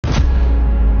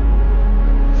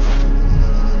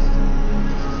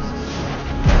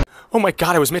Oh my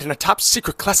god, I was made in a top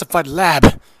secret classified lab.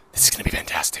 This is gonna be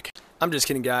fantastic. I'm just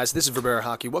kidding, guys. This is Verbero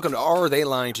Hockey. Welcome to Are They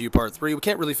Lying to You Part 3. We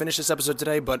can't really finish this episode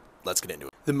today, but let's get into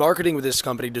it. The marketing with this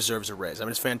company deserves a raise. I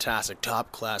mean, it's fantastic.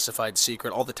 Top classified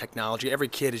secret, all the technology. Every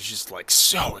kid is just like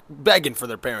so begging for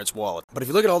their parents' wallet. But if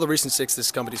you look at all the recent sticks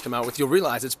this company's come out with, you'll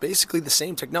realize it's basically the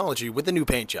same technology with a new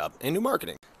paint job and new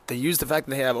marketing. They use the fact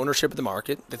that they have ownership of the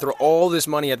market. They throw all this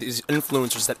money at these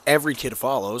influencers that every kid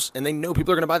follows, and they know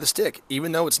people are going to buy the stick,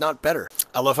 even though it's not better.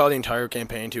 I love how the entire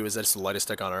campaign, too, is that it's the lightest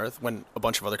stick on Earth, when a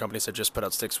bunch of other companies have just put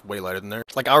out sticks way lighter than theirs.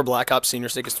 Like our Black Ops Senior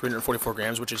stick is 344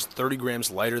 grams, which is 30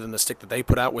 grams lighter than the stick that they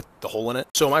put out with the hole in it.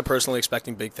 So am I personally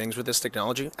expecting big things with this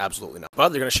technology? Absolutely not. But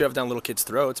they're going to shove down little kids'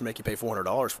 throats and make you pay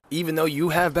 $400, even though you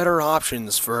have better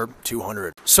options for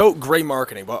 $200. So, great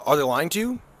marketing. But are they lying to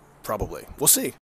you? Probably. We'll see.